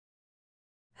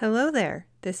Hello there,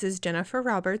 this is Jennifer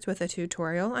Roberts with a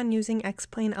tutorial on using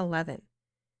X-Plane 11.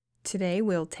 Today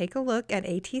we'll take a look at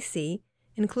ATC,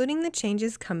 including the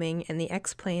changes coming in the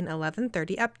X-Plane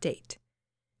 1130 update.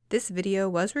 This video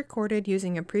was recorded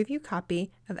using a preview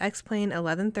copy of X-Plane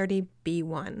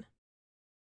 1130B1.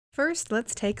 First,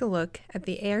 let's take a look at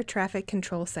the air traffic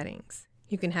control settings.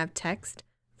 You can have text,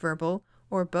 verbal,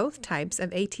 or both types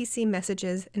of ATC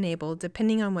messages enabled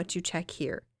depending on what you check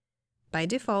here. By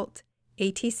default,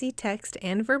 ATC text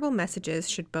and verbal messages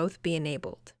should both be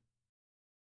enabled.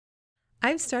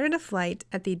 I've started a flight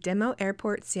at the Demo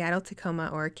Airport Seattle-Tacoma,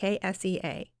 or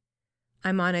KSEA.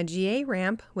 I'm on a GA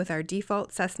ramp with our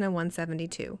default Cessna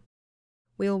 172.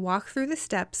 We'll walk through the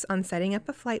steps on setting up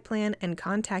a flight plan and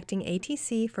contacting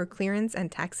ATC for clearance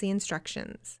and taxi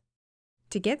instructions.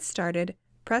 To get started,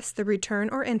 press the Return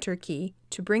or Enter key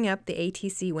to bring up the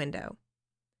ATC window.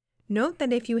 Note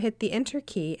that if you hit the Enter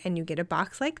key and you get a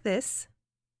box like this,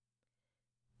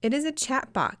 it is a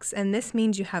chat box, and this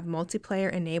means you have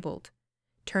multiplayer enabled.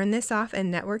 Turn this off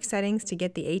in network settings to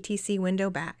get the ATC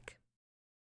window back.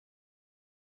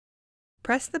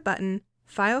 Press the button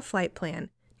File Flight Plan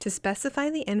to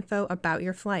specify the info about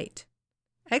your flight.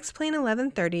 X-Plane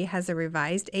 1130 has a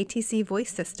revised ATC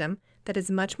voice system that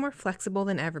is much more flexible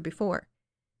than ever before.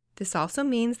 This also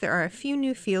means there are a few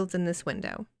new fields in this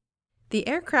window. The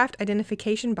aircraft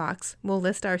identification box will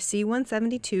list our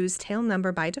C-172's tail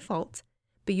number by default,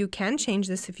 but you can change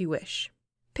this if you wish.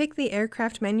 Pick the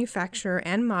aircraft manufacturer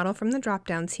and model from the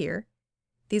drop-downs here.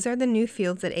 These are the new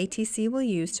fields that ATC will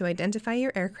use to identify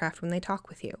your aircraft when they talk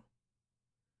with you.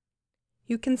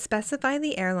 You can specify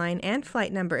the airline and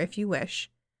flight number if you wish,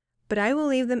 but I will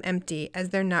leave them empty as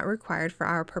they're not required for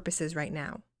our purposes right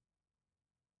now.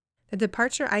 The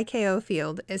departure ICAO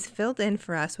field is filled in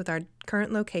for us with our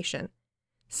current location,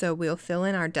 so we'll fill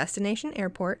in our destination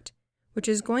airport, which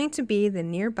is going to be the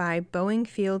nearby Boeing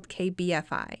Field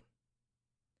KBFI.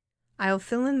 I'll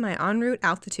fill in my en route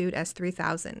altitude as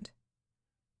 3,000.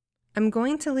 I'm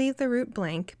going to leave the route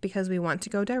blank because we want to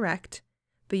go direct,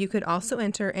 but you could also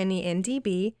enter any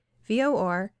NDB,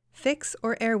 VOR, fix,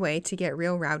 or airway to get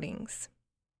real routings.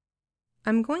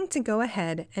 I'm going to go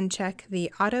ahead and check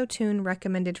the Auto-Tune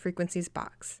Recommended Frequencies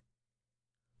box.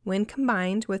 When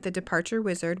combined with the Departure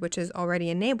Wizard, which is already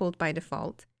enabled by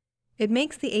default, it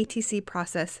makes the ATC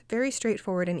process very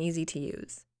straightforward and easy to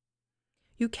use.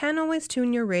 You can always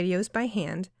tune your radios by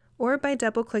hand or by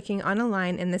double-clicking on a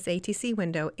line in this ATC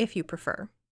window if you prefer.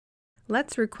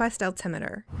 Let's request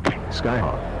altimeter.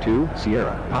 Skyhawk 2,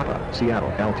 Sierra, Papa, Seattle,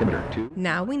 altimeter 2.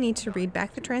 Now we need to read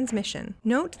back the transmission.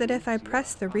 Note that if I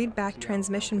press the read back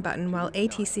transmission button while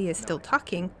ATC is still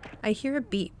talking, I hear a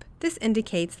beep. This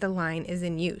indicates the line is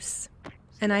in use,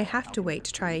 and I have to wait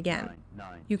to try again.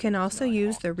 You can also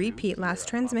use the repeat last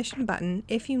transmission button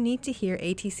if you need to hear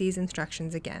ATC's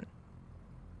instructions again.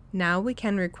 Now we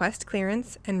can request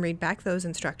clearance and read back those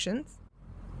instructions.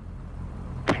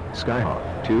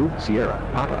 Skyhawk 2, Sierra,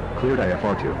 Papa, cleared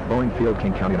IFR2, Boeing Field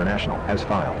King County International, as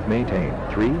filed, maintain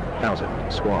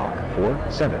 3,000, squawk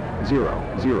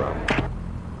 4700.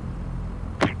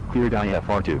 Cleared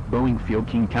IFR2, Boeing Field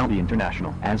King County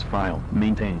International, as filed,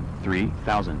 maintain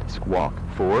 3,000, squawk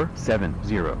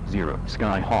 4700,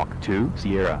 Skyhawk 2,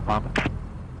 Sierra, Papa.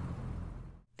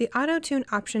 The Auto-Tune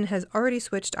option has already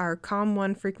switched our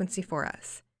COM1 frequency for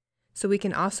us, so we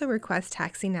can also request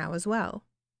taxi now as well.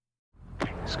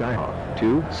 Skyhawk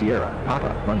 2, Sierra,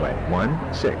 Papa, runway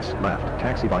 16 left,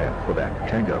 taxi via Quebec,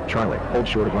 Tango, Charlie, hold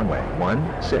short of runway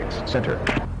 16 center.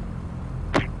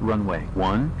 Runway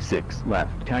 16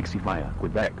 left, taxi via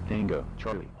Quebec, Tango,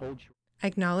 Charlie, hold short.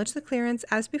 Acknowledge the clearance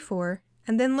as before,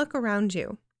 and then look around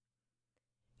you.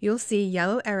 You'll see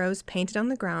yellow arrows painted on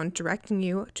the ground directing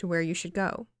you to where you should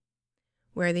go.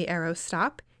 Where the arrows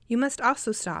stop, you must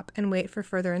also stop and wait for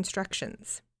further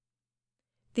instructions.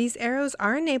 These arrows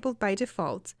are enabled by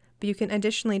default, but you can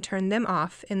additionally turn them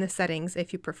off in the settings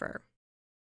if you prefer.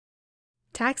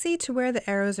 Taxi to where the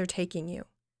arrows are taking you.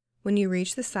 When you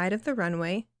reach the side of the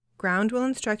runway, ground will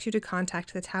instruct you to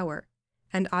contact the tower,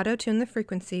 and auto-tune the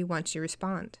frequency once you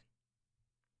respond.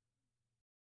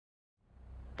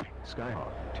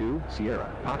 Skyhawk 2,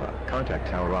 Sierra, Papa, contact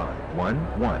tower on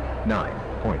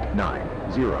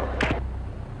 119.90.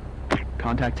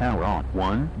 Contact tower on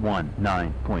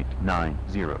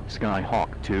 119.90,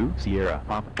 Skyhawk 2, Sierra,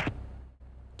 Papa.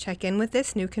 Check in with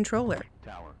this new controller.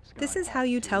 This is how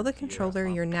you tell the controller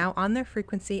you're now on their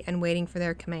frequency and waiting for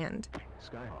their command.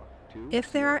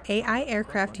 If there are AI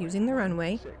aircraft using the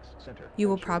runway, you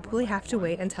will probably have to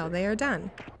wait until they are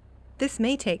done. This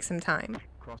may take some time.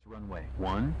 Cross runway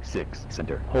 16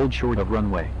 center. Hold short of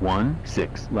runway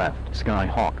 16 left.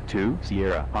 Skyhawk 2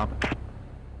 Sierra Papa.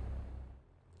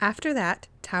 After that,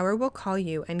 tower will call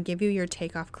you and give you your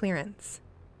takeoff clearance.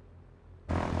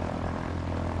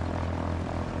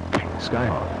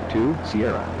 Skyhawk 2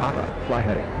 Sierra Papa, fly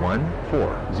heading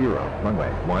 140,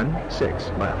 runway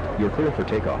 16 left. You're clear for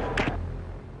takeoff.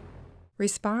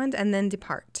 Respond and then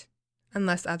depart.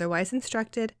 Unless otherwise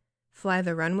instructed, fly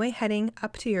the runway heading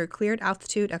up to your cleared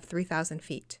altitude of 3,000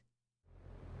 feet.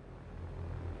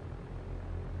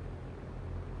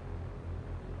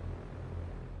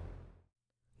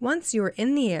 Once you are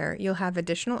in the air, you'll have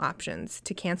additional options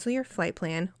to cancel your flight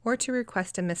plan or to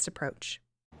request a missed approach.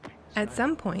 At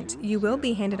some point, you will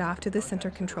be handed off to the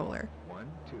center controller.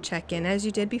 Check in as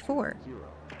you did before.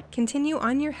 Continue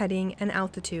on your heading and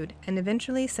altitude, and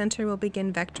eventually center will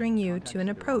begin vectoring you to an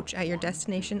approach at your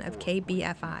destination of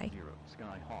KBFI.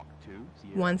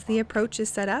 Once the approach is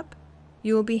set up,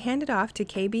 you will be handed off to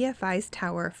KBFI's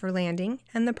tower for landing,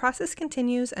 and the process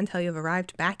continues until you've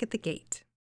arrived back at the gate.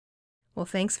 Well,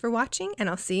 thanks for watching, and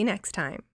I'll see you next time.